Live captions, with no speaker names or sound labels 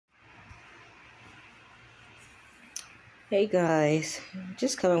Hey guys,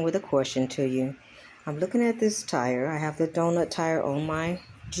 just coming with a question to you. I'm looking at this tire. I have the donut tire on my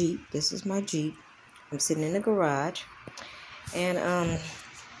Jeep. This is my Jeep. I'm sitting in the garage, and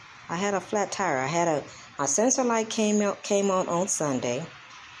I had a flat tire. My sensor light came on Sunday,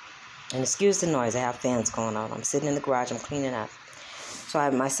 and excuse the noise. I have fans going on. I'm sitting in the garage. I'm cleaning up.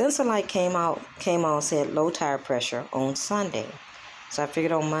 My sensor light came on, said low tire pressure on Sunday. So I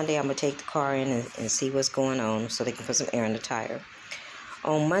figured on Monday I'm going to take the car in and see what's going on so they can put some air in the tire.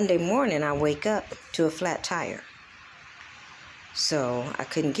 On Monday morning, I wake up to a flat tire. So I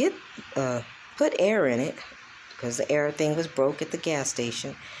couldn't put air in it because the air thing was broke at the gas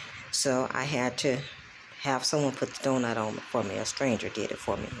station. So I had to have someone put the donut on for me. A stranger did it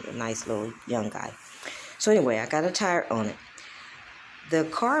for me, a nice little young guy. So anyway, I got a tire on it. The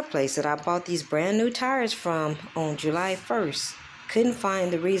car place that I bought these brand new tires from on July 1st couldn't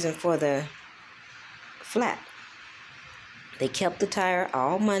find the reason for the flat. They kept the tire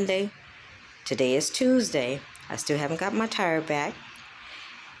all Monday. Today is Tuesday. I still haven't got my tire back.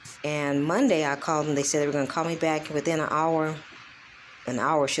 And Monday I called them. They said they were going to call me back within an hour. An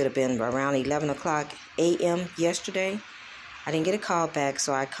hour should have been around 11 o'clock a.m. yesterday. I didn't get a call back,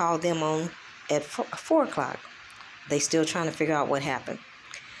 so I called them on at 4 o'clock. They still trying to figure out what happened.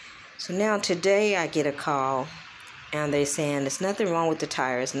 So now today I get a call, and they're saying there's nothing wrong with the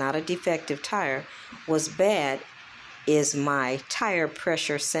tire. It's not a defective tire. What's bad is my tire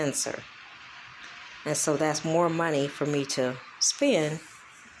pressure sensor. And so that's more money for me to spend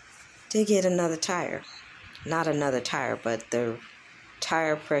to get another tire. Not another tire, but the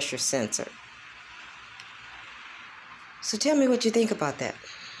tire pressure sensor. So tell me what you think about that.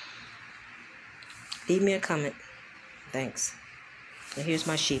 Leave me a comment. Thanks. And here's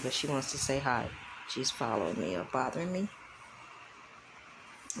my Sheba. She wants to say hi. She's following me or bothering me.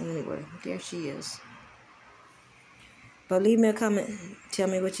 Anyway, there she is. But leave me a comment. Tell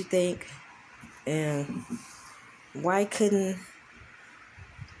me what you think. And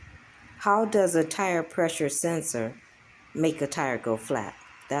how does a tire pressure sensor make a tire go flat?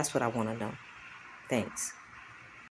 That's what I want to know. Thanks.